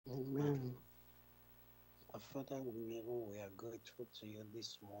Father in heaven, we are grateful to you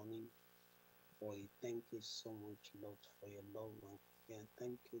this morning. We thank you so much, Lord, for your love and care.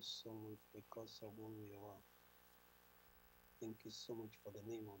 Thank you so much because of whom you are. Thank you so much for the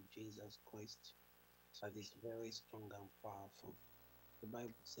name of Jesus Christ that is very strong and powerful. The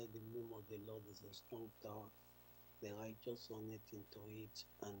Bible said the name of the Lord is a strong tower. The righteous run it into it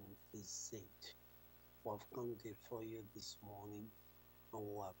and is saved. We have come before you this morning and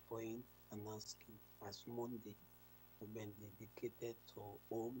we are praying and asking as Monday have been dedicated to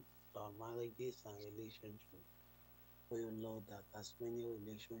home, to our marriages and relationships. Pray, Lord, that as many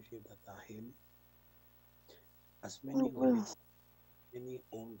relationships that are healed, as many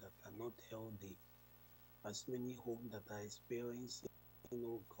homes that are not healthy, as many homes that are experiencing,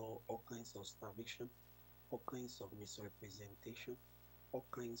 God, all kinds of starvation, all kinds of misrepresentation, all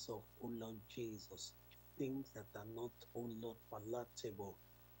kinds of, oh Lord Jesus, things that are not, oh Lord, palatable.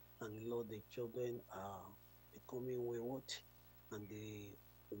 And Lord, the children are becoming wayward, and the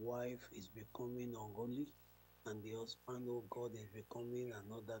wife is becoming unholy, and the husband, oh God, is becoming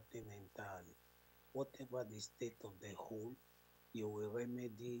another thing entirely. Whatever the state of the home, you will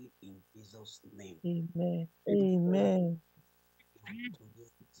remedy in Jesus' name. Amen. Amen.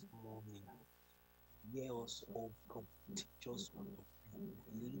 Today, this morning, hear us, oh God, teach us what to pray,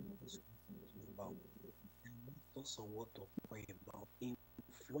 lead us what to pray about, direct us on what to pray about,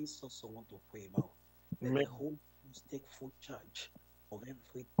 influence us on what to pray about. Let the Holy Ghost take full charge of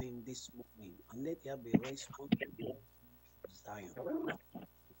everything this morning, and let there be response to Zion,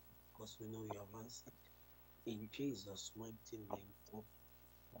 because we know you have answered. In Jesus' mighty name.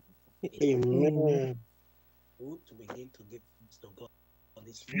 Amen. We want to begin to give thanks to God for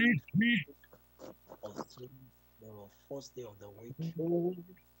this morning, or the first day of the week.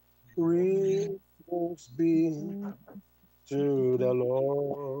 Praise be to the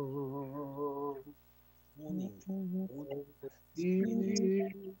Lord. Morning, He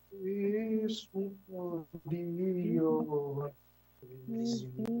is worthy of this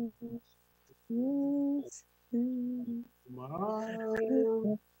my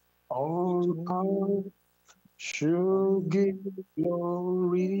all time should give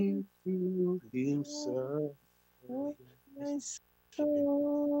glory to Himself. To the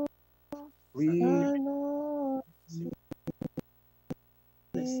Lord, praise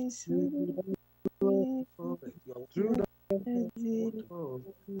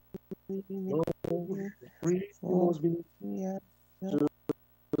must be to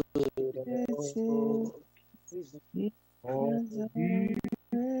the Lord. For He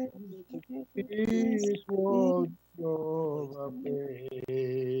is worthy of our praise.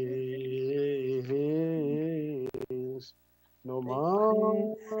 No man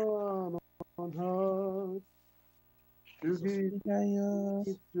on earth should give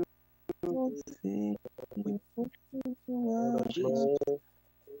it to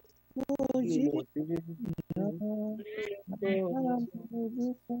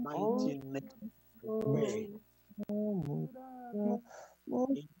mighty name we pray.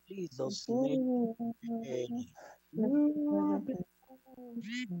 In Jesus' name,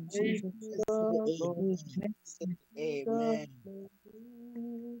 amen.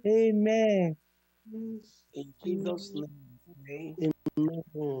 Amen. In Jesus' name, we pray.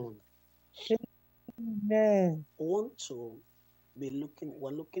 Amen. I want to we're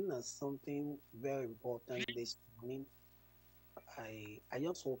looking at something very important this morning. I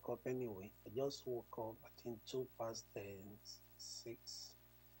just woke up anyway. I just woke up, I think 6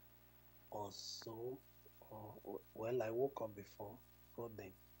 or so. Well, I woke up before God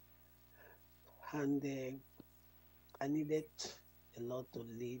then. And I needed a lot to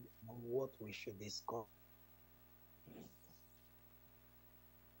lead on what we should discuss.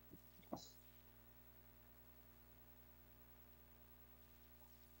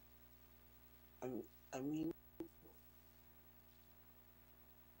 I mean,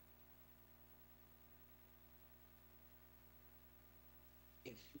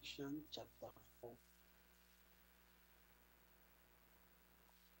 Ephesians chapter 4.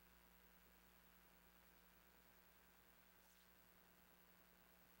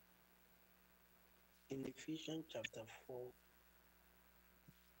 In Ephesians chapter 4,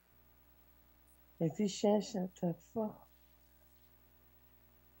 Ephesians chapter 4.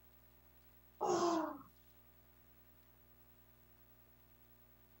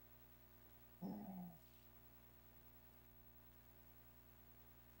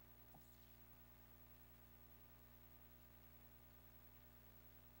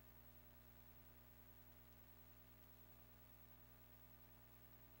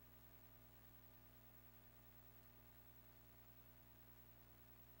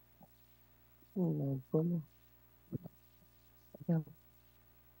 Yeah.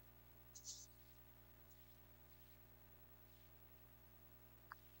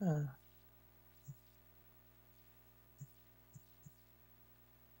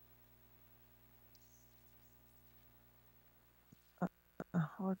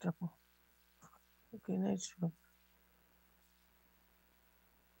 WhatsApp. Okay, network.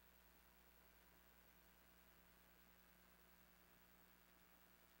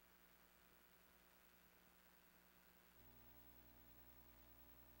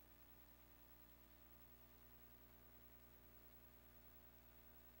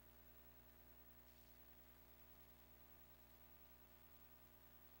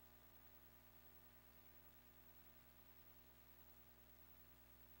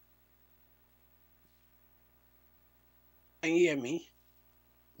 Can you hear me?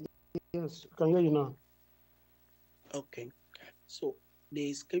 Yes, I can hear you now. Okay. So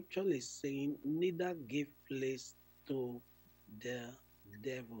the scripture is saying, neither give place to the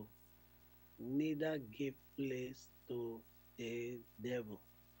devil. Neither give place to the devil.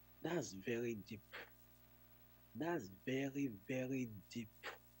 That's very deep. That's very, very deep.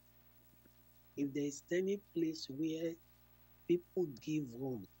 If there's any place where people give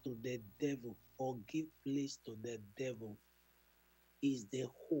room to the devil or give place to the devil, is the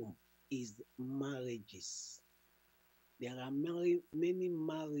home, is marriages. There are many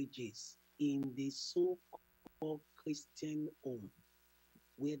marriages in the so-called Christian home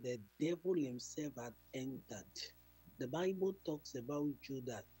where the devil himself had entered. The Bible talks about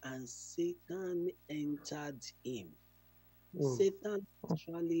Judas and Satan entered him. Satan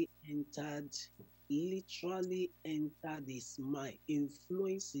literally entered his mind,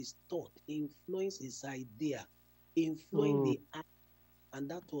 influenced his thought, influenced his idea, influenced the act, and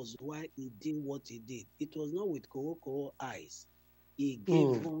that was why he did what he did. It was not with koro eyes. He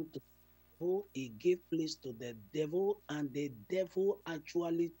gave room to devil, he gave place to the devil, and the devil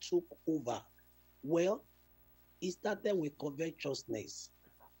actually took over. Well, he started with covetousness,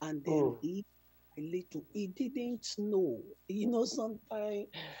 and then he didn't know. Sometimes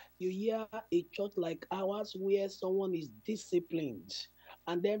you hear a church like ours where someone is disciplined,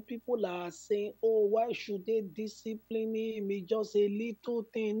 and then people are saying, oh, why should they discipline him? It's just a little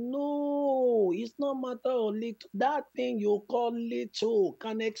thing. No, it's not matter of little. That thing you call little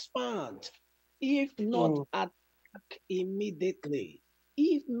can expand if not attack immediately.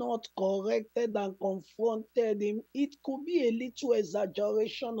 If not corrected and confronted him, it could be a little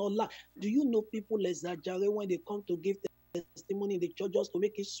exaggeration or lie. Do you know people exaggerate when they come to give testimony in the church just to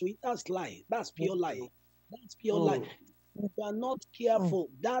make it sweet? That's lie. That's pure lie. That's pure lie. If you are not careful,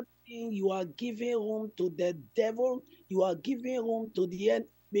 that thing you are giving room to the devil, you are giving room to the end.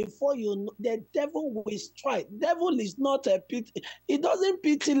 Before you know, the devil will strike. Devil is not a pity. He doesn't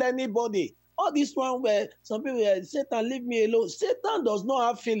pity anybody. All this one where some people say, Satan, leave me alone. Satan does not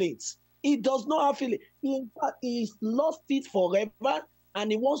have feelings. He does not have feelings. In fact, he's lost it forever,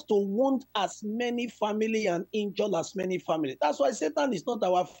 and he wants to wound as many family and injure as many family. That's why Satan is not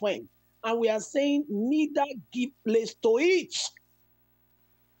our friend. And we are saying, neither give place to it.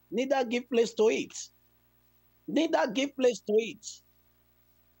 Neither give place to it. Neither give place to it.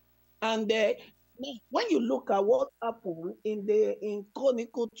 And when you look at what happened in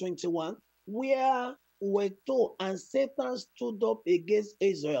Chronicle 21, where we're told, and Satan stood up against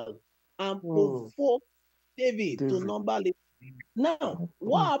Israel and provoked David to number. Now,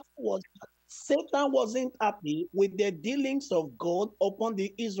 what happened was Satan wasn't happy with the dealings of God upon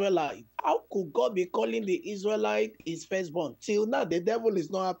the Israelites. How could God be calling the Israelite his firstborn? Till now, the devil is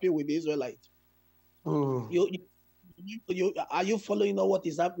not happy with the Israelites. Are you following up what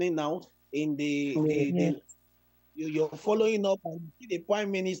is happening now in you're following up and see the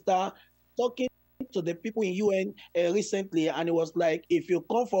Prime Minister talking to the people in UN recently, and it was like, if you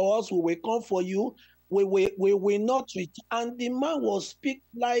come for us, we will come for you. We will not reach. And the man was speak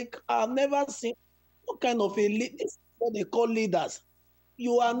like, I've never seen what kind of a leader. This is what they call leaders.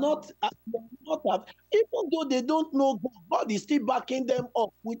 You are not, even though they don't know God, God is still backing them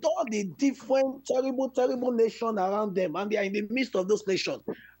up with all the different terrible nations around them, and they are in the midst of those nations,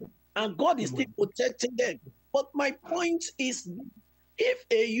 and God is still protecting them. But my point is, if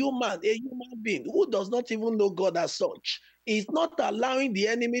a human being who does not even know God as such is not allowing the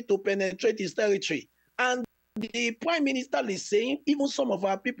enemy to penetrate his territory, and the Prime Minister is saying, even some of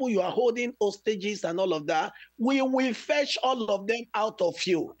our people you are holding hostages and all of that, we will fetch all of them out of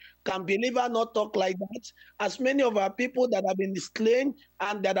you. Can believer not talk like that? As many of our people that have been slain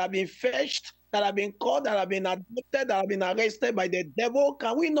and that have been fetched, that have been caught, that have been adopted, that have been arrested by the devil,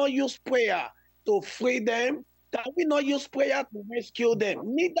 can we not use prayer to free them? Can we not use prayer to rescue them?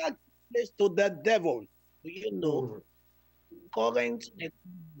 Neither place to the devil. Do you know current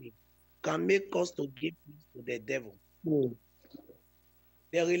economy can make us to give place to the devil. Mm.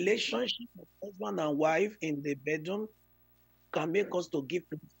 The relationship of husband and wife in the bedroom can make us to give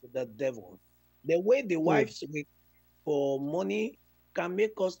place to the devil. The way the wives wait for money can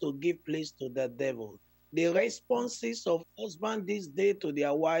make us to give place to the devil. The responses of husband this day to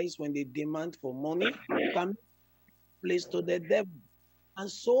their wives when they demand for money can make place to the devil. And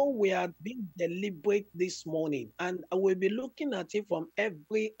so we are being deliberate this morning, and I will be looking at it from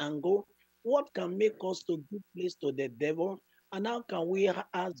every angle. What can make us to give place to the devil, and how can we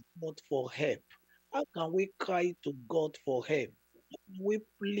ask God for help? How can we cry to God for help? How can we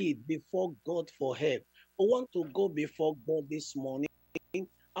plead before God for help? I want to go before God this morning.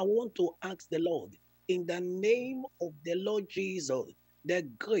 I want to ask the Lord, in the name of the Lord Jesus, the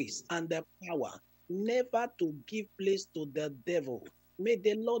grace and the power never to give place to the devil. May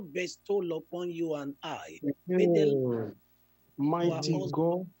the Lord bestow upon you and I. May the Lord, Mighty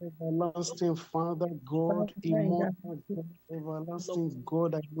God, everlasting Father, God, immortal God, everlasting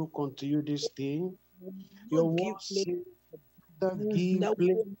God, I look unto you this day. Your not word give place says that give that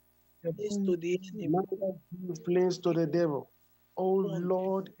place, to the enemy. neither give place to the devil. Oh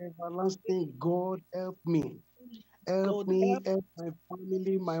Lord, everlasting God, help me. Help God me, help help my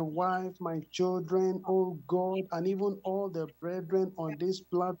family, my wife, my children, oh God, and even all the brethren on this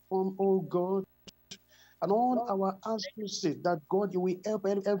platform, oh God, and all our associates, that God, you will help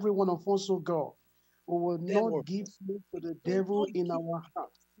every one of us, oh God. We will the devil. not give place to the Do devil not in give our heart.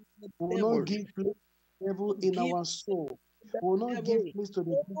 the We will devil. not give place to the devil in Give our soul. the We will not give devil. place to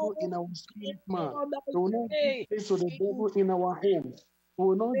the devil in Oh, our spirit man. God, I We will not give pray. place to the devil in our homes. We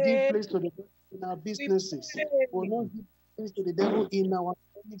will not give Pray. place to the devil in our We businesses. We will pray. not give place to the devil in our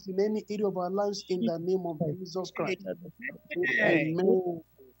families, in any area of our lives, in the name of Jesus Christ. Pray. Amen.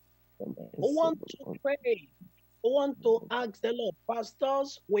 I want to pray. I want to ask the Lord,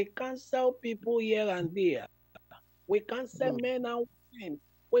 pastors, we cancel people here and there. We cancel men and women.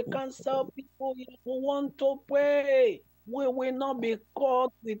 We cancel people here who want to pray. We will not be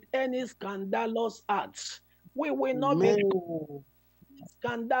caught with any scandalous acts. We will not be Amen. caught with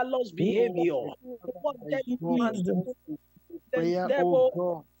scandalous behavior. What My the God, man do, the prayer, oh devil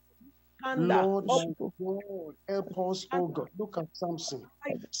God. scandal Lord, up my God, help us, and oh God. Look at Samson.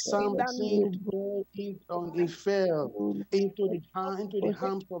 in the name Samson he fell into the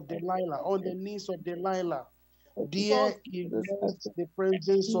arms of Delilah, on the knees of Delilah. of There he lost the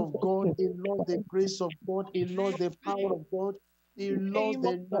presence of God, he lost the grace of God, he lost the power of God, he lost name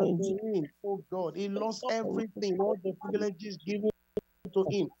of the reign, oh God. He lost everything, all the privileges given to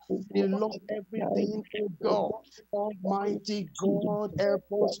him. He lost everything, oh God. Almighty God, help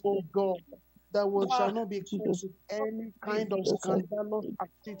us, oh God, that we shall not be caught with any kind of scandalous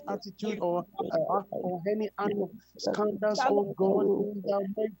attitude or any act of scandals, oh God, in the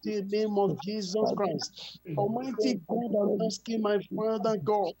mighty name of Jesus Christ. Almighty God, I'm asking my Father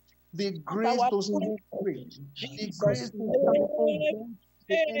God the grace our to stand straight, the Jesus' grace to stand, oh name. God,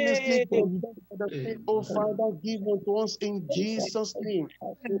 to earnestly contend for the faith, oh Father, give unto us in Jesus' name.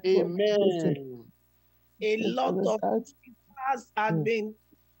 Amen. A lot of us have been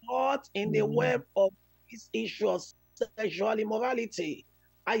caught in the web of this issue of sexual immorality.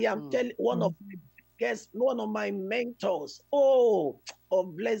 I am telling one of my mentors,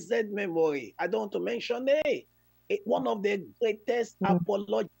 of blessed memory. I don't want to mention it. One of the greatest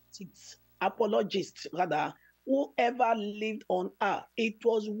apologists rather, who ever lived on earth. It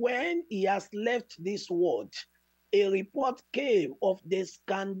was when he has left this world, a report came of the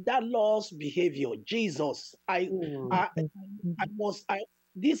scandalous behavior. Jesus,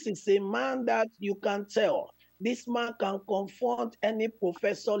 this is a man that you can tell. This man can confront any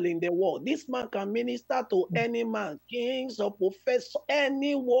professor in the world. This man can minister to any man, kings or professor,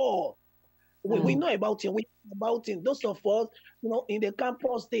 any world. We know about him. We know about him. Those of us, in the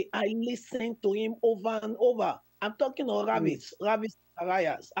campus day, I listen to him over and over. I'm talking of Ravi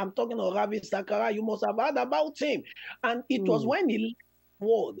Zacharias. I'm talking of Ravi Zacharias. You must have heard about him. And it was when he left the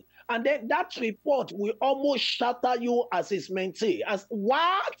world. And then that report will almost shatter you as his mentee. As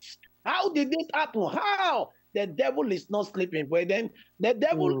what? How did this happen? How? The devil is not sleeping. But then the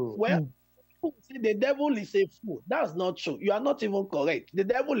devil, people say the devil is a fool. That's not true. You are not even correct. The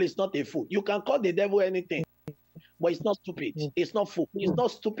devil is not a fool. You can call the devil anything, but it's not stupid. It's not fool. It's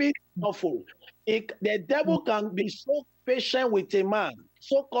not stupid, not fool. The devil can be so patient with a man,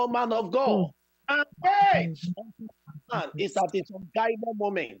 so-called man of God, and wait. Man is at its unguided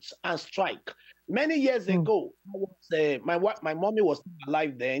moment and strike. Many years ago, my mommy was still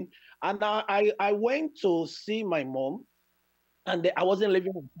alive then, and I went to see my mom, and I wasn't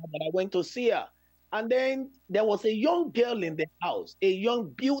living with her, but I went to see her. And then there was a young girl in the house, a young,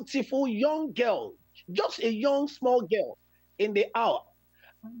 beautiful young girl, just a young, small girl in the house.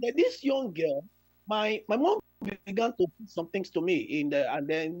 And then this young girl, my mom began to put some things to me and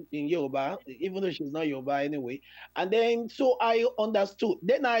then in Yoruba, even though she's not Yoruba anyway. And then so I understood.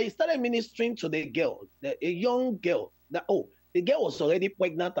 Then I started ministering to the girl, a young girl. The girl was already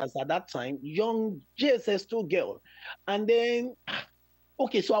pregnant as at that time, young JSS2 girl. And then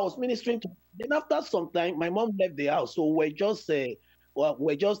okay, so I was ministering to. Then after some time, my mom left the house, so we're just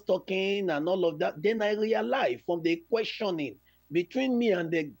talking and all of that. Then I realized from the questioning between me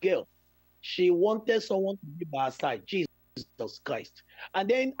and the girl, she wanted someone to be by her side, Jesus Christ. And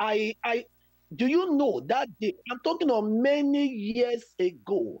then do you know that day? I'm talking of many years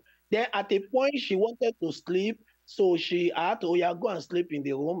ago. Then at a point she wanted to sleep, so I had to, oh yeah, go and sleep in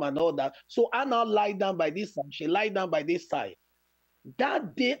the room and all that. So I now lie down by this side. She lie down by this side.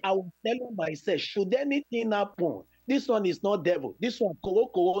 That day, I was telling myself, should anything happen, this one is not devil. This one,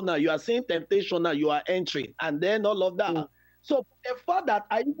 corona, you are seeing temptation now, you are entering, and then all of that. So the fact that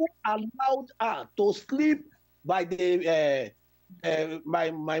I even allowed her to sleep by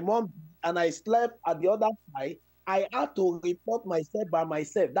my mom, and I slept at the other side, I had to report myself by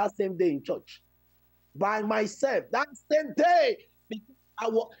myself that same day in church. By myself, that same day.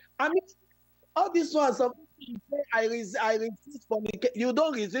 Because I mean, all these ones, I resist fornication. You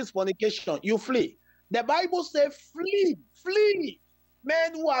don't resist fornication, you flee. The Bible says, flee.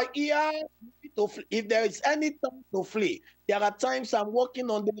 Men who are here to flee. If there is any time to flee, there are times I'm walking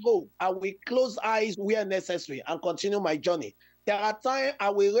on the road. I will close eyes where necessary and continue my journey. There are times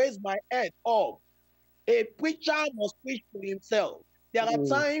I will raise my head up. A preacher must preach to himself. There are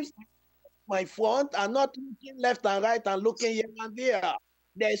times my front and not looking left and right and looking here and there.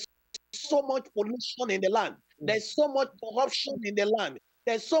 There's so much pollution in the land. There's so much corruption in the land.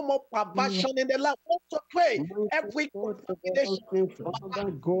 There's so much perversion in the land. Also pray every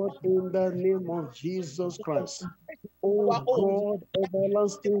Father God, in the name of Jesus Christ. Oh God,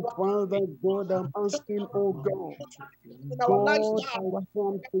 everlasting Father God, I'm asking, oh God, God, I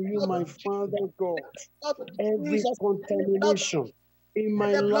come to you, my Father God, every contamination in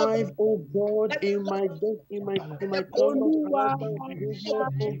my life, oh God, in my death, in my conduct, behavior,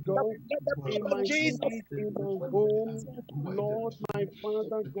 oh God, in my spirit, in my home, Lord, my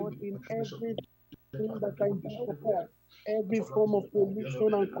Father God, in everything that I do, oh God, every form of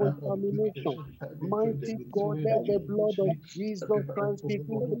pollution and contamination. Mighty God, let the blood of Jesus Christ begin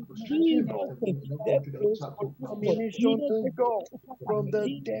to clean up those contamination, oh God, from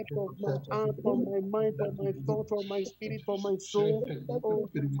the depth of my heart, from my mind, from my thought, from my spirit, from my soul, oh,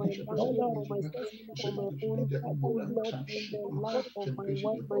 from my family, from my family, from my own, oh Lord, in the life of my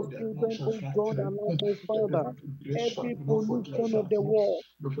wife, my children, oh God, and of my Father, every pollution of the world,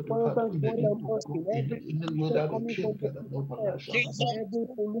 Father God, I'm asking, every pollution coming from the pit of hell, every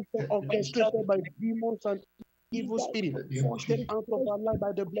pollution orchestrated by demons and evil spirit, flush them out of our life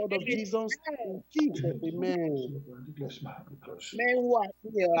by the blood of Jesus. In Jesus, amen. Men who are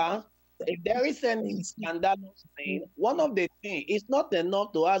here, if there is any scandalous thing, one of the things, it's not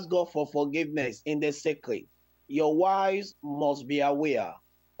enough to ask God for forgiveness in the secret. Your wives must be aware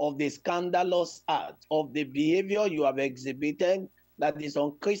of the scandalous act, of the behavior you have exhibited that is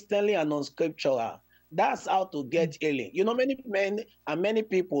unchristianly and unscriptural. That's how to get healing. You know, many men and many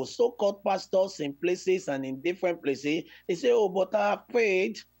people, so-called pastors in places and in different places, they say, oh, but I have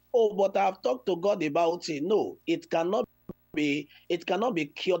prayed. Oh, but I have talked to God about it. No, it cannot be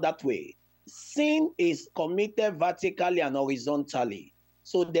cured that way. Sin is committed vertically and horizontally.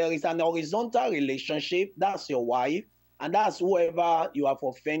 So there is an horizontal relationship, that's your wife, and that's whoever you have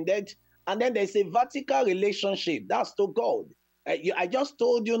offended. And then there's a vertical relationship, that's to God. I just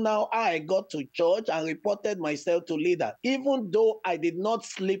told you now I got to church and reported myself to leader, even though I did not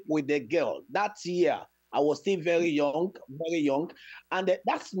sleep with the girl that year. I was still very young, and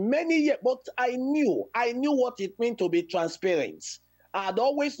that's many years. But I knew what it meant to be transparent. I had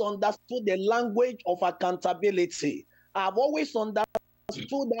always understood the language of accountability. I've always understood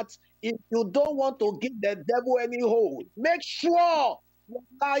that if you don't want to give the devil any hold, make sure your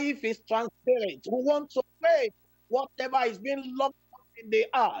life is transparent. We want to pray whatever is being locked up in the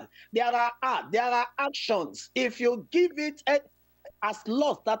heart. There are actions. If you give it as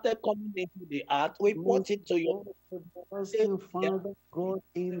law started coming into the heart, we put it to you. Father God,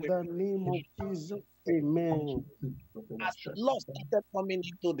 in the name of Jesus, amen. As law started coming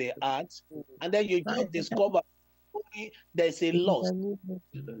into the heart, and then you just discover there's a loss. You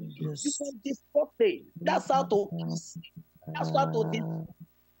can discuss it. That's how to. That's how to.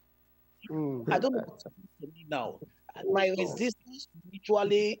 I don't know what to do now. My resistance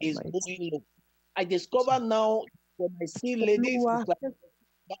spiritually is going low. I discover now when I see ladies,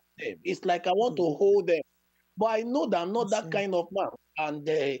 it's like I want to hold them. But I know that I'm not that kind of man. And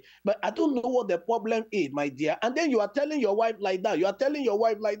but I don't know what the problem is, my dear. And then you are telling your wife like that. You are telling your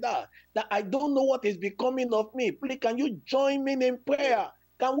wife like that, that I don't know what is becoming of me. Please, can you join me in prayer?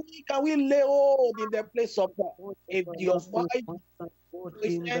 Can we lay hold in the place of God? If your wife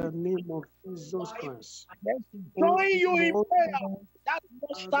in the name of Jesus Christ, join you in prayer, that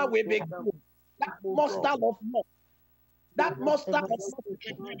monster will be good. That monster of love. That monster of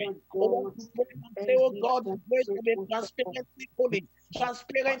love. Say, oh God, grace to be transparently holy,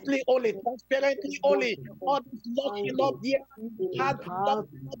 transparently holy, transparently holy. All this locking up here, heart,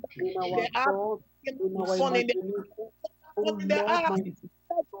 in our the heart, thoughts, in our son in imagination. Oh the heart,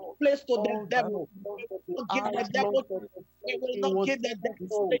 Lord, place to the devil. we We will not give the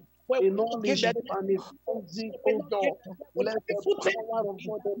devil. We will not give the devil. We will not give the devil. Let the power of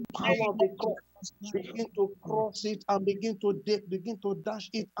God, the power of the cross, begin to cross it and begin to dash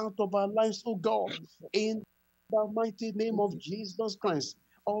it out of our lives, oh God, in the mighty name of Jesus Christ.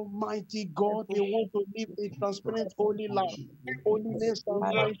 Almighty God, we want to live a transparent, holy life, holiness and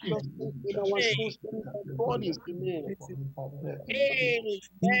righteousness in our soul, spirit, and bodies. Amen.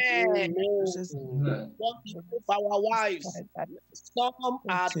 Amen. Want to help our wives. Some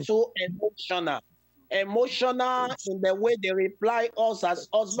are too emotional. Emotional in the way they reply us as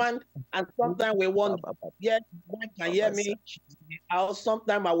husband, and sometimes we want, yes, wife can hear me, or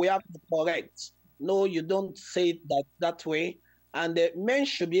sometimes we have to correct. No, you don't say it that way. And the men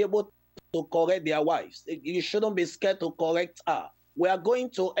should be able to correct their wives. You shouldn't be scared to correct her. We are going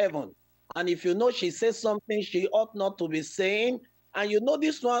to heaven. And if you know she says something she ought not to be saying, and you know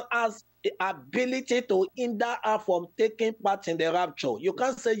this one has the ability to hinder her from taking part in the rapture. You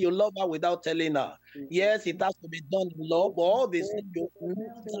can't say you love her without telling her. Yes, it has to be done in love, but all this you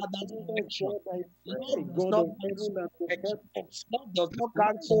need that direction. Love does not cancel. Love does not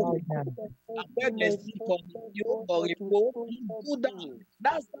cancel. Where they speak of you or you do that.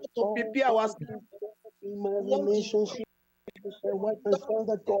 That's not to prepare ourselves. In my relationship with my wife and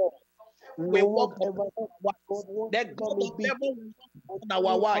Father God, We walk the God of heaven on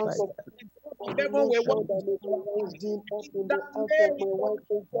our wives. Lord, we walk rising up in the heart of my wife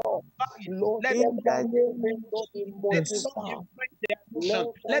and God. Lord, let that name God be mortified. Let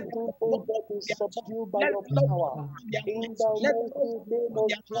that God be subdued by your power. In the mighty name of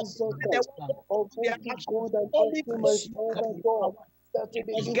Jesus Christ, Almighty God, and also my Father God, that we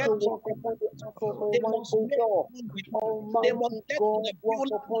begin to walk upon the heart of my wife, O God. Almighty God, walk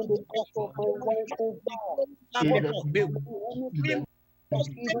upon the heart of my wife, O God. Even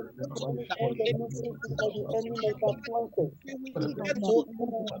all the nonsense that the enemy might have planted in our mind,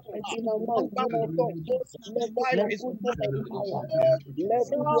 in our thoughts, let it be uprooted by power. Let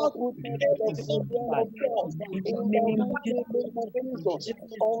it be uprooted by the finger of God. In the mighty name of Jesus,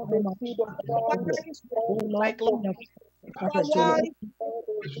 all the seed of darkness, all the seed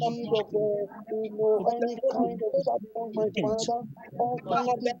of any kind of darkness, my Father,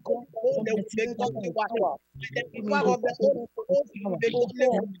 Almighty God, the power. Oh God,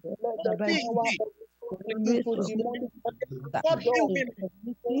 let the power begin to demolish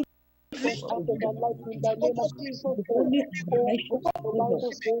out of our life in the name of Jesus. Oh God, the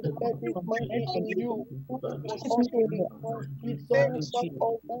Bible says, let this mind be in you. Was also in Christ Jesus,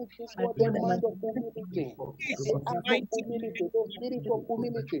 Almighty God, the mind of humility, the act of humility, the spirit of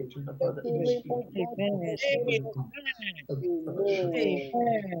humility, the reign of God, the spirit of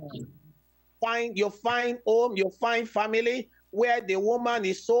Amen. You find home, you find family where the woman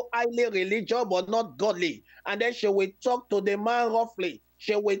is so highly religious but not godly. And then she will talk to the man roughly.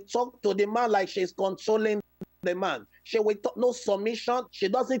 She will talk to the man like she's controlling the man. She will talk, no submission. She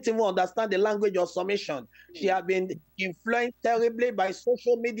doesn't even understand the language of submission. She has been influenced terribly by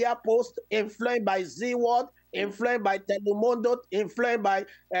social media posts, influenced by Z-Word, influenced by Telemundo, influenced by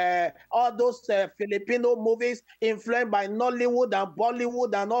all those Filipino movies, influenced by Nollywood and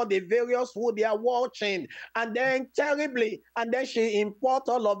Bollywood and all the various who they are watching. And then terribly, and then she import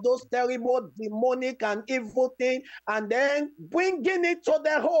all of those terrible, demonic and evil things, and then bringing it to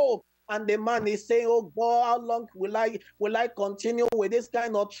the home. And the man is saying, oh God, how long will I continue with this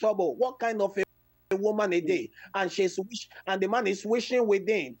kind of trouble? What kind of a woman a day? And and the man is wishing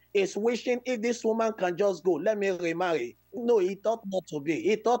within, is wishing if this woman can just go, let me remarry. No, it ought not to be.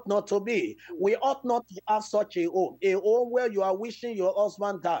 It ought not to be. We ought not to have such a home where you are wishing your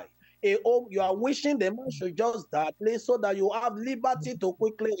husband die. A home you are wishing the man should just die, please, so that you have liberty to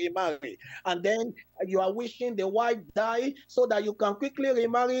quickly remarry. And then you are wishing the wife die so that you can quickly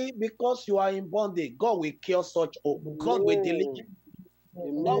remarry because you are in bondage. God will cure such home. God will deliver.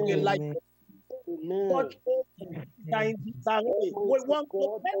 God will like. Amen. Such homes that in disarray. We want to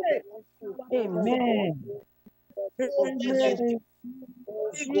pray. Amen. Homelessness.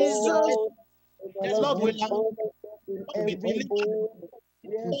 Jesus. The Lord will in be every delivered. home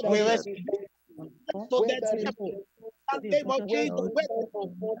where Lord that will is rescue. So where that that is in the name of where Jesus, the son of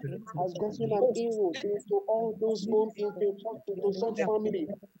God has gotten an inroad into all those homes, into such family.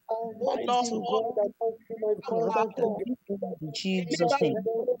 oh Almighty Lord, God, I thank you, my Father God. Jesus' Deliver name.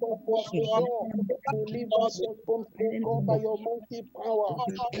 those homes, oh God. Deliver such homes, oh God, by your mighty power.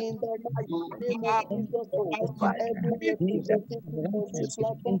 In the mighty name of Jesus Christ. Every representative on this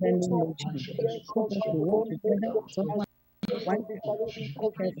platform, oh God, where such homes, oh God, from disarray,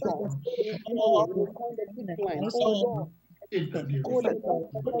 confusion, in evil, in a kind of decline, oh God. Call it out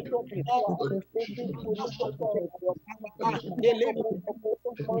for such power, taking position family, oh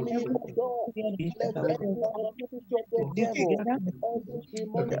God. Let every activity of the devil, every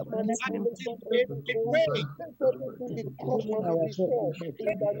demonic manipulation of the home, let everything be crushed and be destroyed in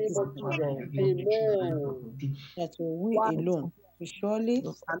the name of Jesus. Amen. That we alone. Surely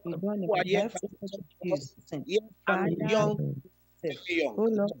we don't who are yet have to Jesus. yes, I'm Father, young, very young. oh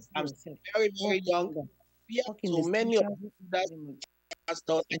Lord, I'm very, very young. Yeah, walk in so the many of spiritual that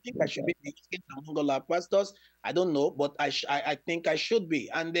pastors. I think I should be the youngest among all our pastors. I don't know, but I think I should be.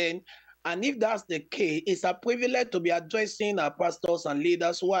 And if that's the case, it's a privilege to be addressing our pastors and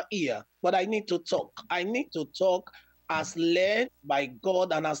leaders who are here. But I need to talk. I need to talk as led by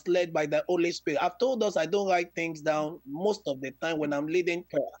God and as led by the Holy Spirit. I've told us I don't write things down most of the time when I'm leading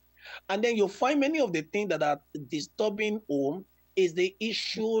prayer. And then you find many of the things that are disturbing home is the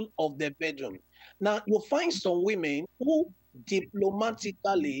issue of the bedroom. Now, you find some women who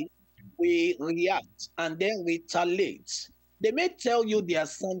diplomatically will react and then retaliate. They may tell you they are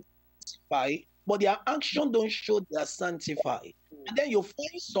sanctified, but their action don't show they are sanctified. And then you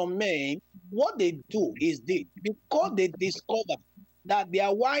find some men, what they do is this, because they discover that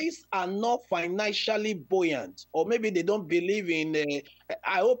their wives are not financially buoyant, or maybe they don't believe in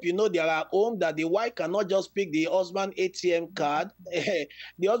I hope you know there are homes that the wife cannot just pick the husband ATM card.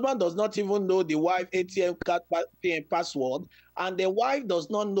 The husband does not even know the wife ATM card password, and the wife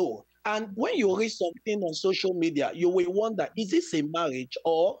does not know. And when you read something on social media, you will wonder, is this a marriage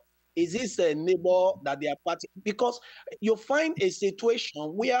or is this a neighbor that they are party? Because you find a situation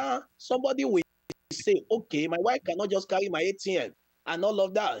where somebody will say, okay, my wife cannot just carry my ATM and all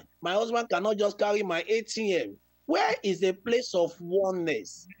of that. My husband cannot just carry my ATM. Where is the place of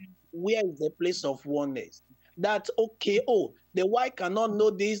oneness? Where is the place of oneness? That, okay, oh, the wife cannot know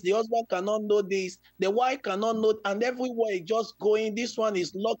this, the husband cannot know this, the wife cannot know, and everywhere is just going. This one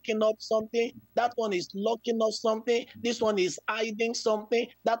is locking up something, that one is locking up something, this one is hiding something,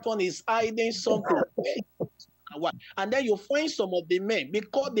 that one is hiding something. And then you find some of the men,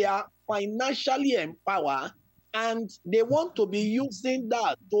 because they are financially empowered, and they want to be using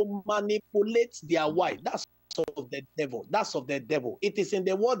that to manipulate their wife. That's of the devil. That's of the devil. It is in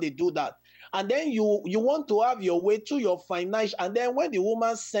the world they do that. And then you want to have your way to your finance. And then when the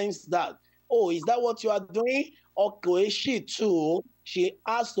woman senses that, oh, is that what you are doing? Okay, she too, she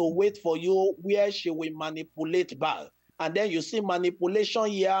has to wait for you where she will manipulate back. And then you see manipulation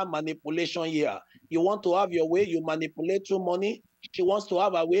here, manipulation here. You want to have your way, you manipulate through money. She wants to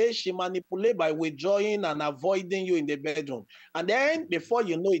have a way, she manipulates by withdrawing and avoiding you in the bedroom. And then before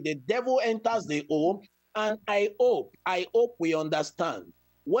you know it, the devil enters the home. And I hope we understand.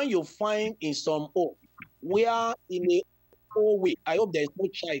 When you find in some home, we are in a whole week. I hope there's no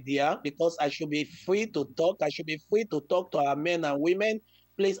child here, because I should be free to talk. I should be free to talk to our men and women.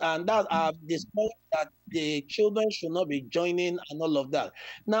 Please, and that I've discovered that the children should not be joining and all of that.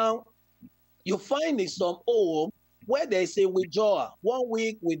 Now, you find in some home where they say withdrawal, 1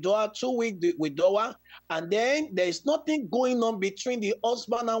 week withdrawal, 2 week withdrawal, and then there's nothing going on between the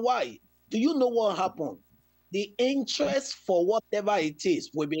husband and wife. Do you know what happened? The interest for whatever it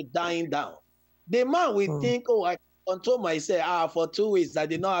is will be dying down. The man will think, oh, I control myself. For 2 weeks, I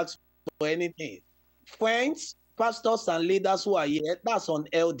did not ask for anything. Friends, pastors, and leaders who are here, that's on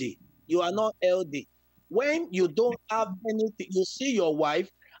LD. You are not LD. When you don't have anything, you see your wife,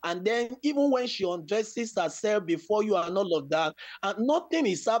 and then even when she undresses herself before you and all of that, and nothing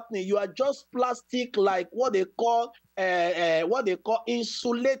is happening, you are just plastic, like what they call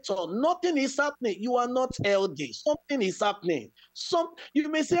insulator. Nothing is happening. You are not LD. Something is happening. You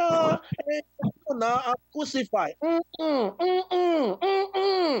may say, now I'm crucified.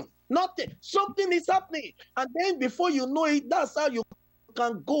 Nothing. Something is happening. And then before you know it, that's how you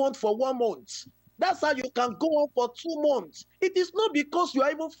can go on for 1 month. That's how you can go on for 2 months. It is not because you are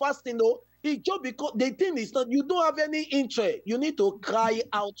even fasting, though. It's just because the thing is not, you don't have any interest. You need to cry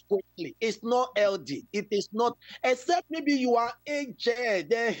out quickly. It's not healthy. It is not, except maybe you are aged.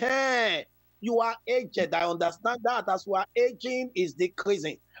 You are aged. I understand that. As we are aging, is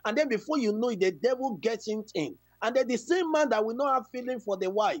decreasing. And then before you know it, the devil gets in. And then the same man that will not have feeling for the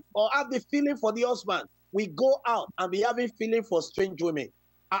wife or have the feeling for the husband, we go out and be having feeling for strange women.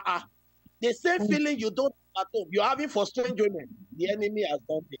 The same feeling you don't have at home, you're having for strange women. The enemy has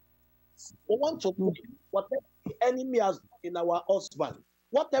done it. We want to pray. Whatever the enemy has done in our husband,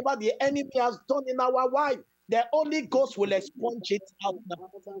 whatever the enemy has done in our wife, the Holy Ghost will expunge it out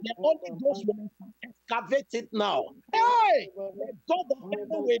now. The Holy Ghost will excavate it now. Hey! The God of heaven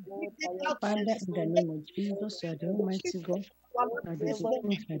will dig it out. Father, in the name of Jesus, you are the Almighty God. You are the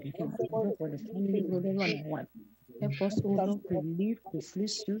Supreme, you are the King for the family, Lord, everyone I want. Help us, O Lord, to live, to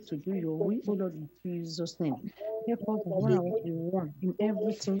please you, to do your will, O Lord, in Jesus' name. Help us to run what we want in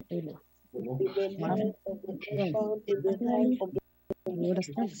everything, O Lord. You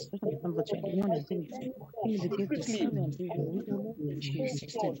understand the special number to everyone and everything. You begin to serve and do your will, O Lord, in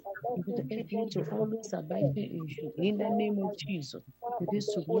Jesus' name. You begin to help me to always abide in you. In the name of Jesus, it is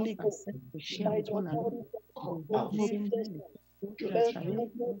to not accept to share with one another.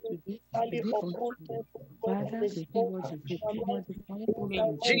 Father, the Lord is the Lord is the Lord is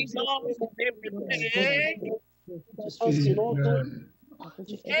Jesus,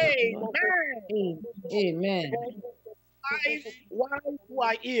 Amen. Wife who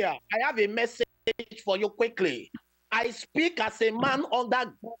are here, I have a message for you quickly. I speak as a man under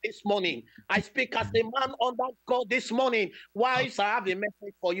God this morning. I speak as a man under God this morning. Wives, I have a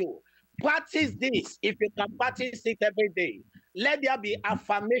message for you. Practice this if you can practice it every day. Let there be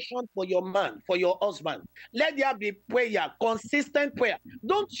affirmation for your man, for your husband. Let there be prayer, consistent prayer.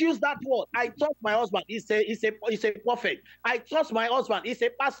 Don't use that word. I trust my husband. He's a prophet. I trust my husband. He's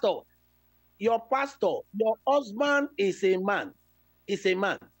a pastor. Your pastor, your husband is a man. Is a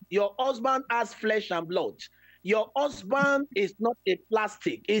man. Your husband has flesh and blood. Your husband is not a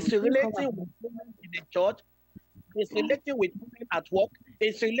plastic. He's relating with women in the church. He's relating with women at work.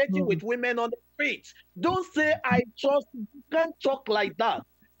 He's relating with women on the streets. Don't say, I trust. You can't talk like that.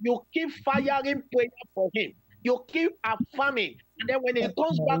 You keep firing prayer for him. You keep affirming. And then when he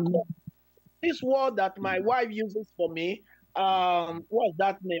comes back home, this word that my wife uses for me, what's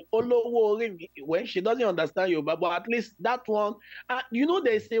that name? When she doesn't understand Yoruba, but at least that one, you know,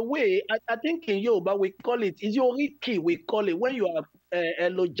 there's a way, I think in Yoruba, we call it, is Yoriki, we call it, when you are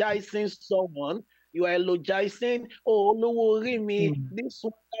elogizing someone, you are elogizing, oh, this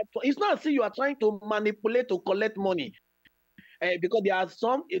one, that one. It's not as if you are trying to manipulate to collect money. Because there are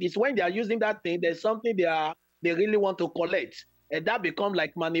some, it is when they are using that thing, there's something they really want to collect. And that becomes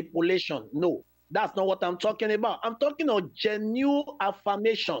like manipulation. No, that's not what I'm talking about. I'm talking of genuine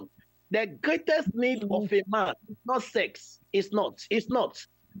affirmation. The greatest need of a man is not sex. It's not. It's not.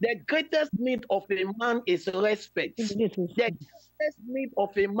 The greatest need of a man is respect. The greatest need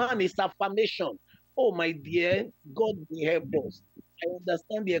of a man is affirmation. Oh, my dear, God will help us. I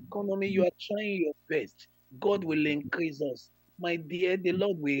understand the economy. You are trying your best. God will increase us. My dear, the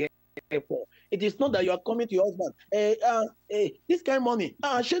Lord will help us. It is not that you are coming to your husband. This kind of money.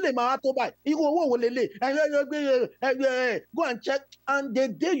 Go and check. And the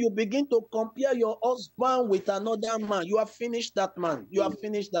day you begin to compare your husband with another man, you have finished that man. You have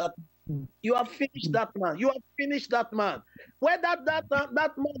finished that. You have finished that man. You have finished that man. Whether that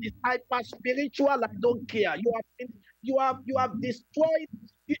man is hyper spiritual, I don't care. You have destroyed.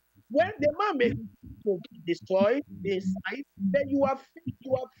 When the man may destroy inside, then you have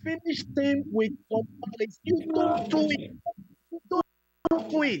finished him with comparison. You don't do it. You don't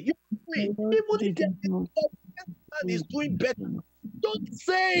do it. You do it. Even if the man is doing better, don't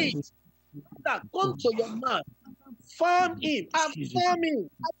say it. Come to your man. Affirm him. Affirm him.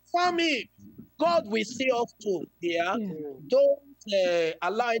 Affirm him. God will see us through. Yeah. Don't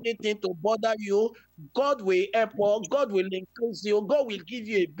allow anything to bother you. God will help you. God will increase you. God will give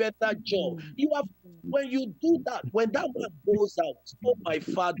you a better job. You have, when you do that, when that man goes out, oh my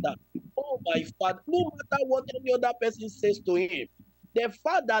father, no matter what any other person says to him, the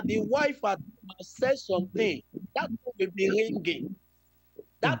fact that the wife had said something, that will be ringing.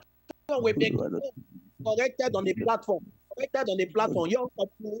 That will be corrected on the platform.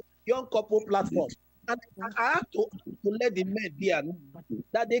 Young couple platform. And I have to let the men be aware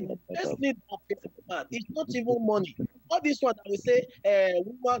that the best need of a man is not even money. All this one I will say,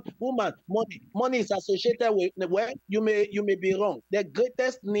 woman, money is associated with, well, you may be wrong. The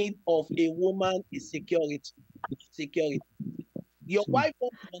greatest need of a woman is security. Security. Your wife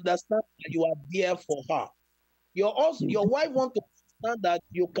wants to understand that you are there for her. Your wife wants to understand that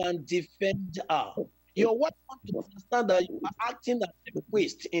you can defend her. Your wife wants to understand that you are acting as a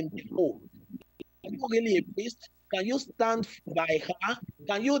priest in the home. Are you really a priest? Can you stand by her?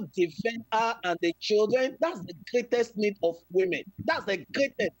 Can you defend her and the children? That's the greatest need of women. That's the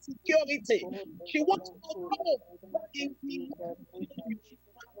greatest security. She wants to know.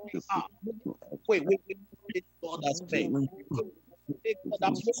 Wait. God has made. God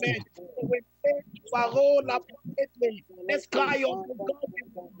has made. Let's cry on to God.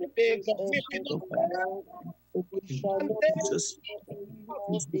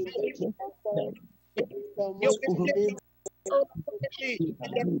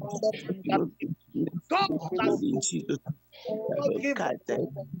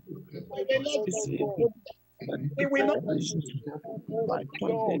 We will not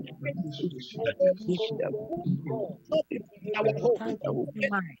our hope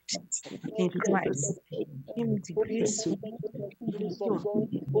in Christ. Give me the grace to Jesus.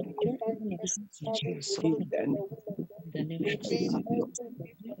 In the name of Jesus.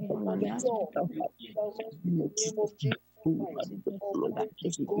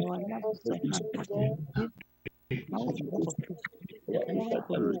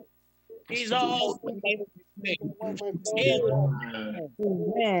 Jesus.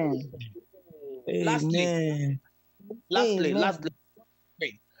 Amen. Lastly,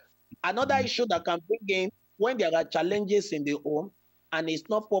 another issue that can bring in when there are challenges in the home and it's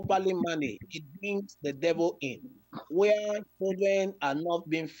not properly managed, it brings the devil in, where children are not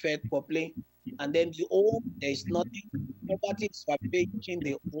being fed properly, and then the home there is nothing, poverty is ravaging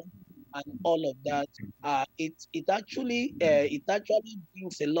the home, and all of that. It actually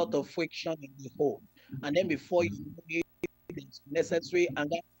brings a lot of friction in the home, and then before you know it, it's necessary.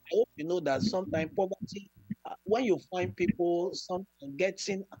 And I hope you know that sometimes poverty, when you find people something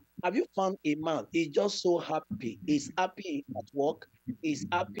getting, have you found a man? He's just so happy. He's happy at work. He's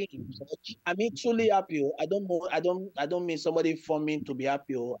happy in church. I mean, truly happy. I don't know. I don't mean somebody forming to be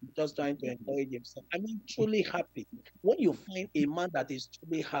happy. Or just trying to encourage himself. I mean, truly happy. When you find a man that is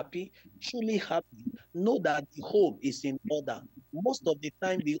truly happy, know that the home is in order. Most of the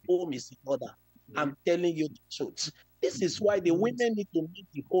time, the home is in order. I'm telling you the truth. This is why the women need to make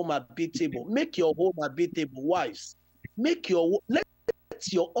the home habitable. Make your home habitable, wives. Let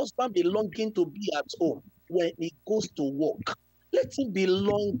your husband be longing to be at home when he goes to work. Let him be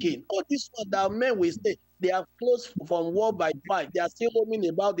longing. All this one that men will stay, they are closed from work by 5. They are still roaming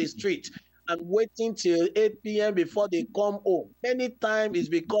about the street and waiting till 8 p.m. before they come home. Many times it's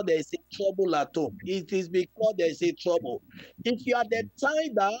because there is a trouble at home. It is because there is a trouble. If you are the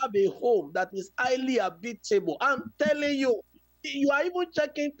type that have a home that is highly habitable, I'm telling you, you are even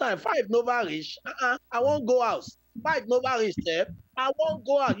checking time. 5 Nova reach. I won't go out. 5 Nova reach there. I won't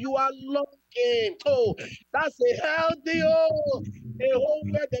go out. You are longing. Oh, that's a healthy home. A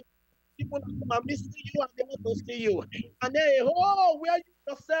home where the people are missing you and they want to see you. And then a home where you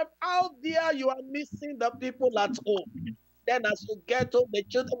yourself out there, you are missing the people at home. Then as you get home, the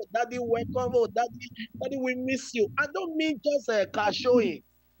children, daddy, welcome. Oh, daddy, we miss you. I don't mean just a car showing.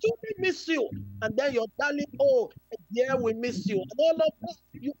 So we miss you. And then your darling, oh, yeah, we miss you. And all of that,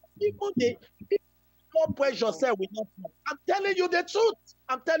 you even the blood pressure say we not come. I'm telling you the truth.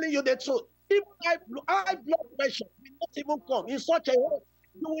 I'm telling you the truth. Even high blood pressure will not even come in such a way.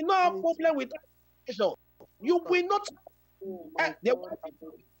 You will not have problem with high pressure. You will not. The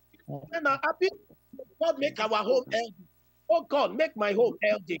women are happy. God make our home healthy. Oh God, make my home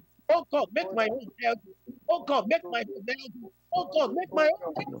healthy. Oh God, make my home healthy. Oh God, make my home healthy. Oh God, make my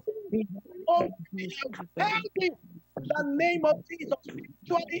home healthy. Oh, healthy. The name of Jesus,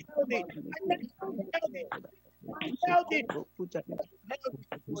 spiritually healthy. Healthy.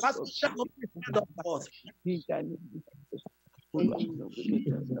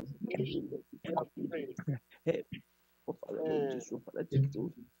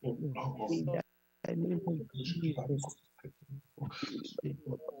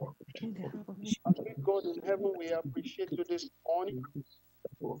 God in heaven, we appreciate you this morning.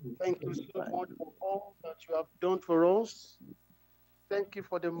 Thank you so much for all that you have done for us. Thank you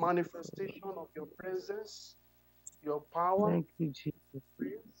for the manifestation of your presence, your power, thank you, Jesus.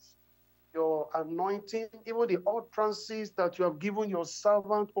 Your anointing, even the utterances that you have given your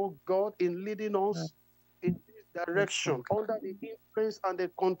servant, oh God, in leading us in this direction, under the influence and the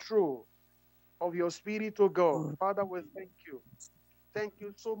control of your spirit, oh God. Father, we thank you. Thank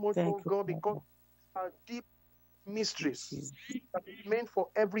you so much, oh God, because our deep mysteries that is meant for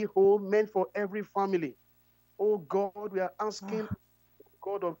every home, meant for every family. Oh God, we are asking,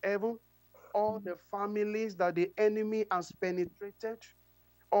 God of heaven, all the families that the enemy has penetrated,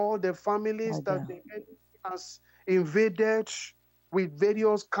 all the families that the enemy has invaded, with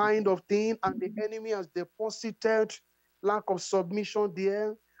various kind of things, and the enemy has deposited lack of submission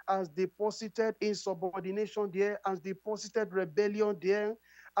there, has deposited insubordination there, has deposited rebellion there,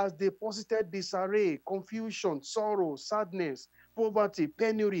 has deposited disarray, confusion, sorrow, sadness, poverty,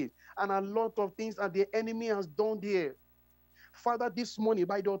 penury, and a lot of things that the enemy has done there. Father, this morning,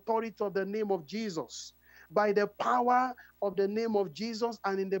 by the authority of the name of Jesus, by the power of the name of Jesus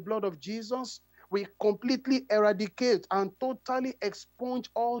and in the blood of Jesus, we completely eradicate and totally expunge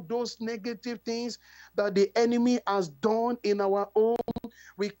all those negative things that the enemy has done in our own.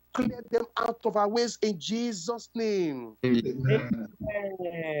 We clear them out of our ways in Jesus' name. Amen.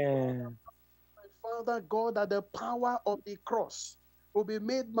 Father God, that the power of the cross will be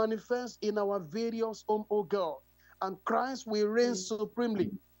made manifest in our various homes, O God, and Christ will reign supremely,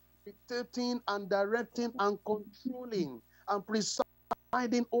 dictating and directing and controlling and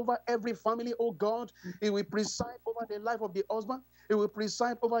presiding over every family, O God. He will preside over the life of the husband. He will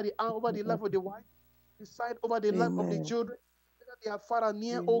preside over the life of the wife, preside over the life of the children. Whether they are far and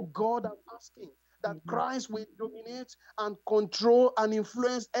near, O God, I'm asking that Christ will dominate and control and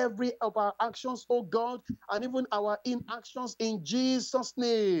influence every of our actions, oh God, and even our inactions in Jesus'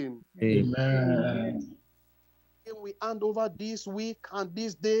 name. Amen. We hand over this week and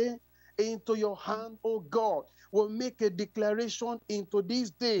this day into your hand, oh God. We'll make a declaration into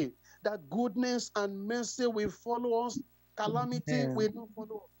this day that goodness and mercy will follow us, calamity will not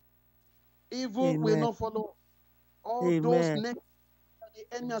follow us, evil will not follow us. All those negative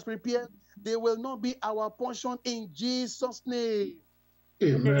the enemy has prepared, they will not be our portion in Jesus' name.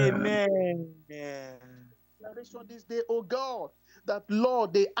 Amen. Declaration this day, oh God, that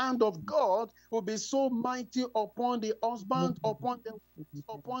Lord, the hand of God will be so mighty upon the husband, upon the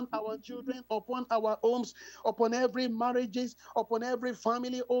upon our children, upon our homes, upon every marriages, upon every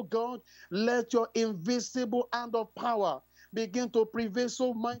family, oh God. Let your invisible hand of power begin to prevail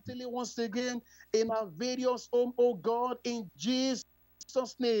so mightily once again in our various homes, oh God, in Jesus'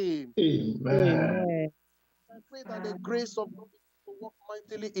 name. Amen. I pray that the grace of God will work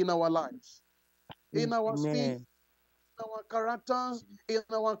mightily in our lives, in our speech, in our characters, in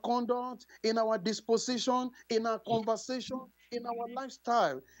our conduct, in our disposition, in our conversation, in our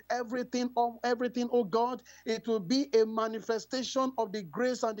lifestyle. Everything, oh God, it will be a manifestation of the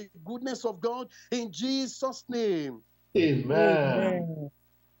grace and the goodness of God in Jesus' name. Amen.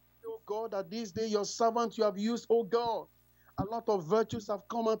 Oh God, that this day your servant you have used, oh God, a lot of virtues have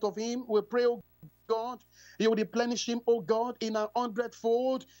come out of him. We pray, oh God, you will replenish him, oh God, in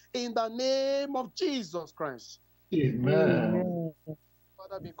 100-fold in the name of Jesus Christ. Amen.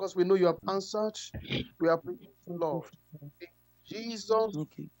 Father, because we know you have answered, we are praying, Lord. In Jesus'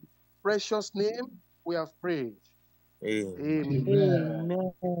 precious name, we have prayed.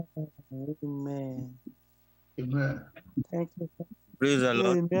 Amen. Amen. Amen. Thank you. Praise the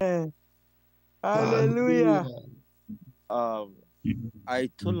Lord. Amen. Hallelujah. I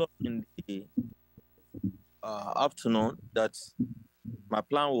told us in the afternoon that my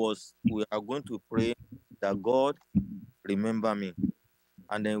plan was we are going to pray that God remember me.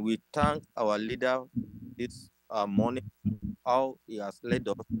 And then we thank our leader this morning, how he has led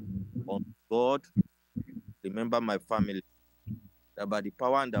us on God remember my family. That by the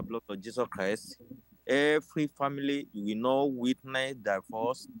power and the blood of Jesus Christ, every family you will not witness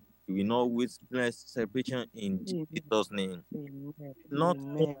divorce, you will not witness separation in Jesus' name. Not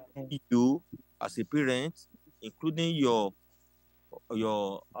only you as a parent, including your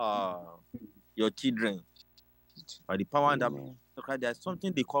children. By the power and the blood of Christ, there's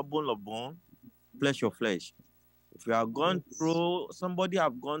something they call bone of bone, flesh of flesh. If you have gone through, somebody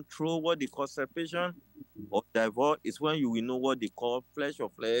have gone through what they call separation or divorce, is when you will know what they call flesh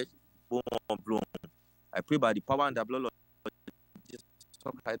of flesh, bone of bone. I pray by the power and the blood of Jesus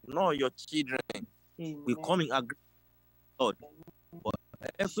Christ, no, your children will come in agreement with God. But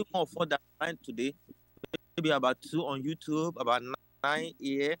every one of us that line today, maybe about 2 on YouTube, about 9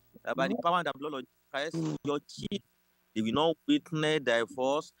 here, by the power and the blood of Jesus Christ, your children, they will not witness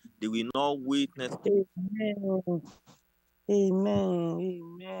divorce, they will not witness.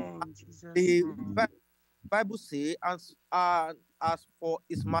 Amen. Jesus. The Bible says, as for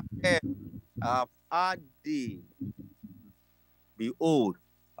Ismael, our day, behold,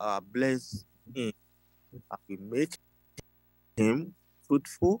 bless him, and we make him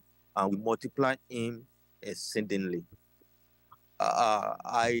fruitful, and we multiply him exceedingly.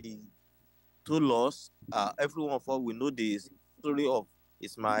 I told us, every one of us, we know the story of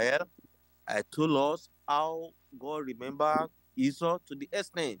Ismael. I told us how God remembered Esau to the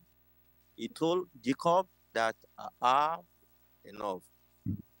extent he told Jacob that I have enough.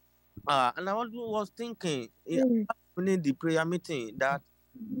 And I was thinking, opening the prayer meeting that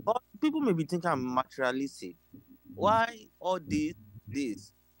people may be thinking I'm materialistic. Why all this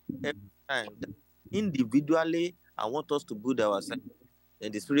every time? Individually, I want us to build ourselves.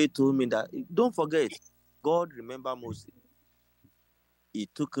 And the Spirit told me that don't forget, God remember Moses. He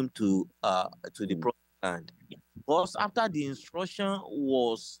took him to the promised land. Because after the instruction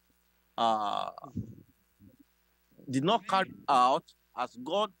was did not carry out as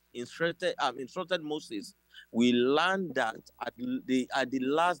God instructed Moses, we learned that at the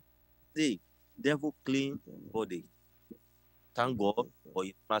last day, devil cleaned body. Thank God for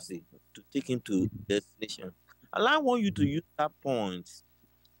his mercy to take him to destination. And I want you to use that point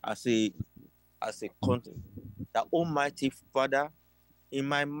as a content. The Almighty Father, in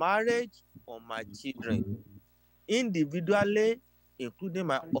my marriage or my children, individually, including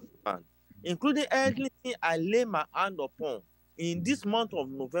my husband, including anything I lay my hand upon in this month of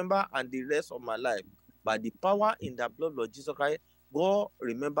November and the rest of my life, by the power in the blood of Jesus Christ, God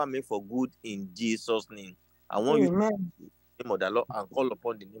remember me for good in Jesus' name. I want you to name of the Lord and call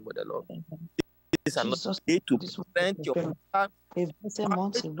upon the name of the Lord. This is another day to present your matter,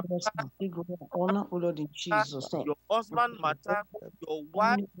 honor, O Lord, in Jesus' name. your husband matter, your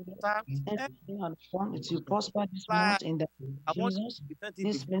wife matter, it will prosper this month in the I want you Jesus. to present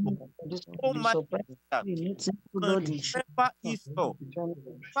This it before. Oh my God. Remember Esau.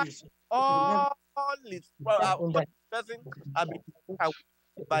 All his person have been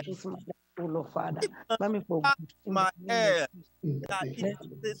by Father. my hair. That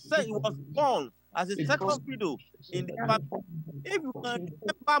they say he was born as a second widow in the family. If you can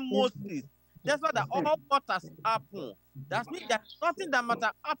remember Moses, that's why that all what has happened. That means there's nothing that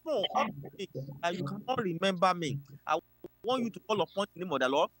matter happen that you cannot remember me. I want you to call upon the name of the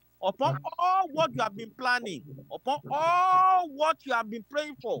Lord, upon all what you have been planning, upon all what you have been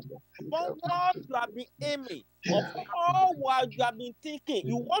praying for, upon what you have been aiming, upon all what you have been thinking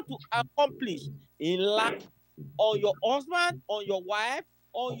you want to accomplish in life, on your husband, on your wife,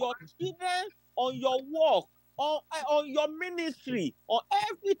 on your children, on your work, on your ministry, on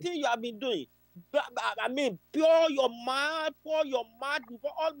everything you have been doing. I mean, pour your mouth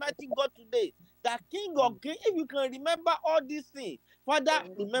before Almighty God today. The King of Kings, if you can remember all these things, Father,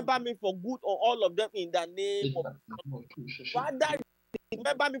 remember me for good on all of them in the name of Father,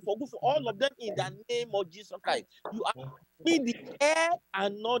 remember me for good for all of them in the name of Jesus Christ. You are me the head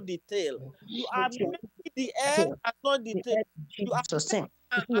and not the tail. You are me the head and not the tail. You are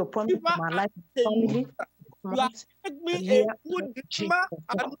your promise for my life, family. You are make me a good dreamer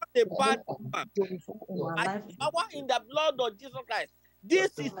and not a bad dreamer. By the power in the blood of Jesus Christ.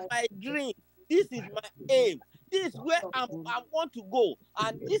 This is my dream. This is my aim. This is where I want to go.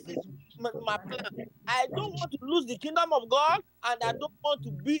 And this is my plan. I don't want to lose the kingdom of God, and I don't want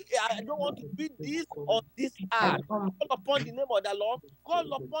to be this on this earth. Call upon the name of the Lord.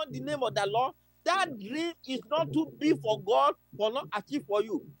 Call upon the name of the Lord. That dream is not too big for God for not achieve for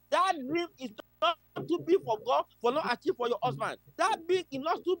you. That dream is not too big for God for not achieve for your husband. That big is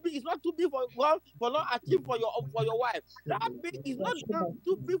not too big. It's not too big for God for not achieve for your wife. That big is not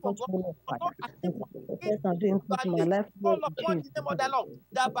too big for God for not achieve for call upon the name of the Lord.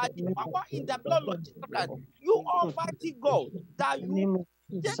 That by the power in the blood of Jesus Christ, you Almighty God, that you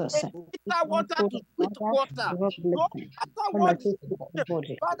take a bitter water to sweet water. No matter what is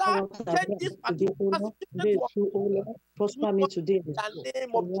Father, change this particular situation to prosper me today. the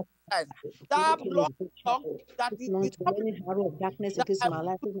name of Jesus Christ. That blood that is of darkness against my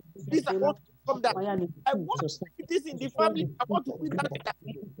life. This I want to come down. I want to see this in the family. I want to put that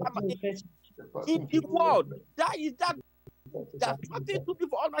in the world. That is that. There's nothing to be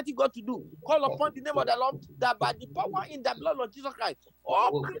for Almighty God to do. Call upon the name of the Lord, that by the power in the blood of Jesus Christ,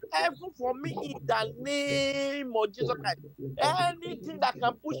 open heaven for me in the name of Jesus Christ. Anything that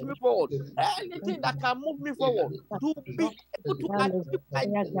can push me forward, anything that can move me forward, to be able to achieve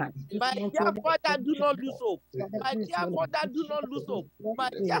my dear Father, do not lose hope. My dear Father, do not lose hope. My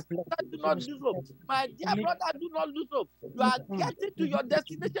dear sister, do not lose hope. My dear brother, do not lose hope. You are getting to your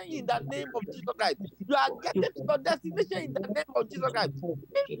destination in the name of Jesus Christ. You are getting to your destination in the name of Jesus Christ.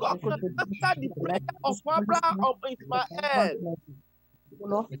 If God can answer the prayer of Abraham of Ismael,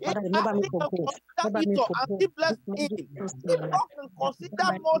 if God can consider it and still bless him, if God can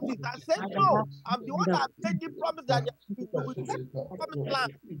consider Moses and say, no, I'm the one that made the promise that you will get the promised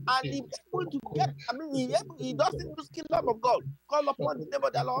land, and he's able to get, he doesn't lose kingdom of God. Call upon the name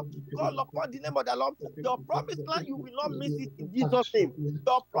of the Lord. Call upon the name of the Lord. Your promised land, you will not miss it in Jesus' name.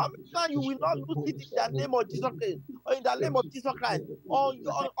 Your promised land, you will not lose it in the name of Jesus' name. in the name of Jesus Christ, on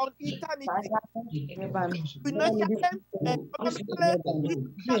eternity. Financial economically,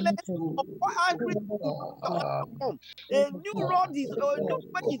 physically, everything come. A new road is a new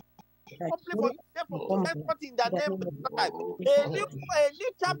way is open for you to effort in the name of Jesus Christ. A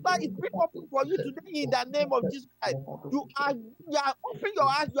new chapter is being open for you today in the name of Jesus Christ. You are open your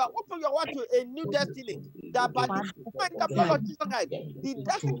eyes, you are open your heart to a new destiny. That by the power in the blood of Jesus Christ, the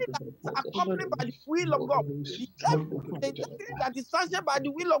destiny that is accompanied by the will of God, the destiny that is sanctioned by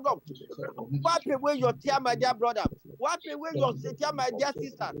the will of God. Wipe away your tear, my dear brother. Wipe away your tear, my dear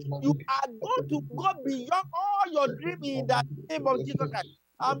sister. You are going to go beyond all your dreams in the name of Jesus Christ.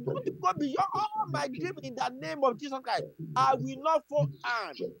 I'm going to go beyond all my dreams in the name of Jesus Christ. I will not fall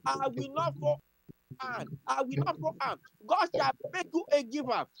hand. I will not fall hand. I will not fall hand. God shall make you a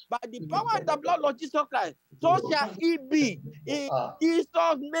giver by the power and the blood of Jesus Christ. So shall it be. In Jesus'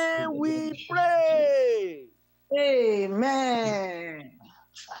 name we pray. Amen.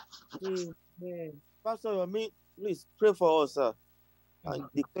 Amen. Pastor Yomi, please pray for us, sir, and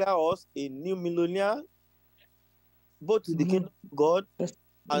declare us a new millionaire, both to the kingdom of God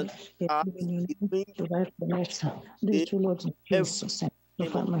and as it brings Jesus. In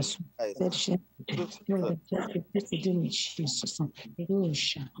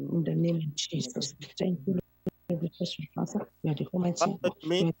the name of Jesus. Thank you, Lord, because we are the Almighty.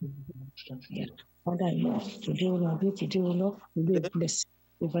 Father, today we are going to do, Lord, we will bless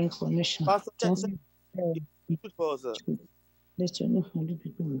divine connection. Let your name only be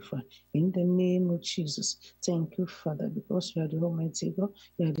glorified. In the name of Jesus. Thank you, Father, because you are the Almighty God.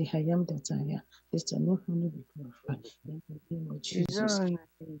 You are the I am that I am. Let your name only be glorified. In the name of Jesus. Amen.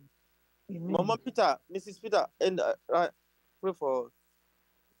 Mama Peter, Mrs. Peter, and pray for us.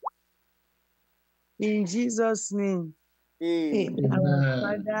 In Jesus' name. Amen. Our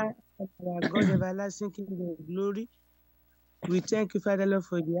Father, our God, everlasting King of glory, we thank you, Father Lord,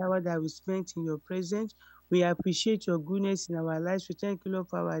 for the hour that we spent in your presence. We appreciate your goodness in our lives. We thank you, Lord,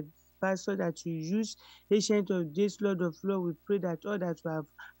 for our pastor that you use, Ancient of Days, Lord of Lord. We pray that all that we have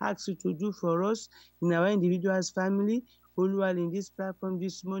asked you to do for us in our individuals, family, Oluwa, in this platform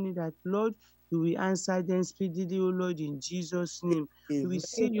this morning, that, Lord, you will answer them speedily, O Lord, in Jesus' name. We will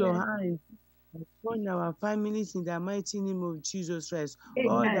see your hand upon our families in the mighty name of Jesus Christ.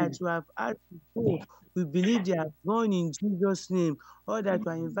 All that you have asked for, we believe they have gone in Jesus' name. All that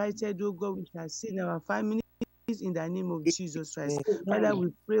we are invited, oh God, we shall see in our families in the name of Jesus Christ. Father, we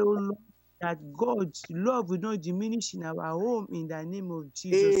pray, oh Lord, that God's love will not diminish in our home in the name of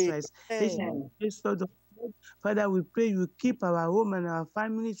Jesus Christ. Father, we pray you keep our home and our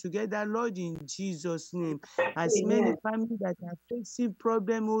family together, Lord, in Jesus' name. As many families that are facing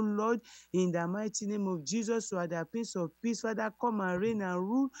problem, oh Lord, in the mighty name of Jesus, so the Prince of Peace, Father, come and reign and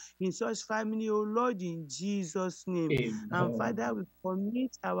rule in such family, oh Lord, in Jesus' name. And Father, we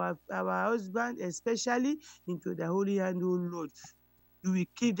commit our husband especially into the holy hand, oh Lord. You will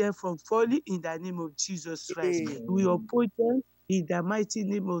keep them from falling in the name of Jesus Christ. We uphold them in the mighty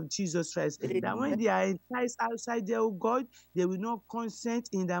name of Jesus Christ. That when they are enticed outside there, oh God, they will not consent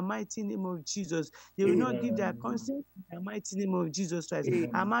in the mighty name of Jesus. They will not give their consent in the mighty name of Jesus Christ.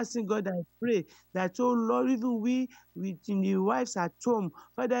 I'm asking God, I pray that, oh Lord, even we within the wives at home,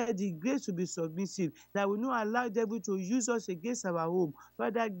 Father, the grace to be submissive, that will not allow the devil to use us against our home.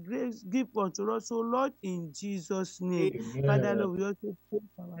 Father, grace give unto us, oh Lord, in Jesus' name. Father, Lord, we also pray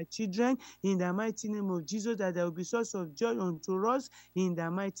for our children in the mighty name of Jesus, that there will be source of joy unto us in the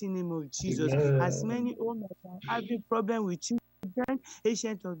mighty name of Jesus. As many homes that are having problem with children,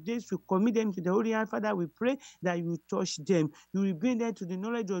 Ancient of Days, we commit them to the Holy Hand. Father, we pray that you will touch them. You will bring them to the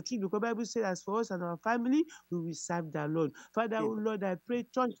knowledge of truth, because the Bible says, as for us and our family, we will serve the Lord. Father, oh Lord, I pray,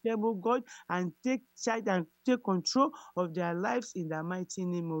 touch them, oh God, and take charge and take control of their lives in the mighty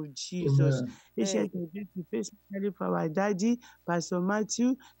name of Jesus. Ancient of Days, we pray especially for our daddy, Pastor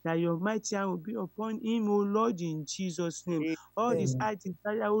Matthew, that your mighty hand will be upon him, oh Lord, in Jesus' name. All his heart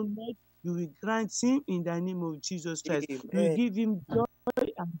desire, oh Lord, you will grant him in the name of Jesus Christ. You will give him joy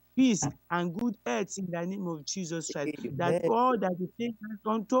and peace and good health in the name of Jesus Christ. That all that he takes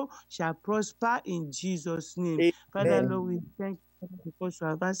unto shall prosper in Jesus' name. Father, Lord, we thank you because you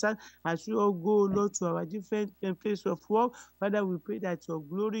have answered. As we all go, Lord, to our different places of work, Father, we pray that your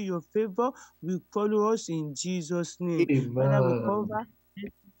glory, your favor will follow us in Jesus' name. Father, we cover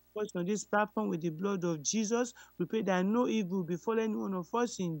on this platform with the blood of Jesus. We pray that no evil will befall any one of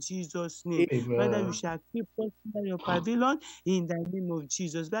us in Jesus' name. Father, you shall keep us under your pavilion in the name of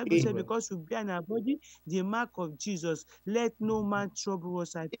Jesus. The Bible says, because we bear in our body the mark of Jesus, let no man trouble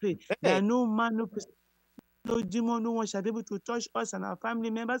us. I pray that no man, no person no demon, no one shall be able to touch us and our family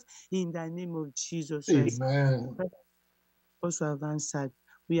members in the name of Jesus Christ. Amen. Also have answered.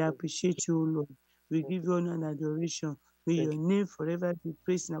 We appreciate you, Lord. We give you honor and adoration. May your name forever be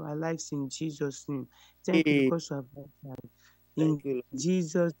praised in our lives in Jesus' name. Thank you because you have answered. In Thank you, Lord.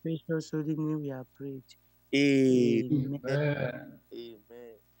 Jesus' precious holy name we have prayed. Amen. Amen.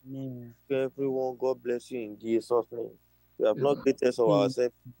 Amen. Amen. Everyone, God bless you in Jesus' name. We have not greatest of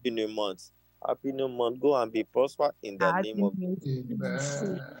ourselves in a month. Happy new month. Go and be prosper in the name of.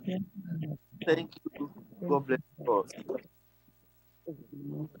 Amen. Thank you. God bless you all.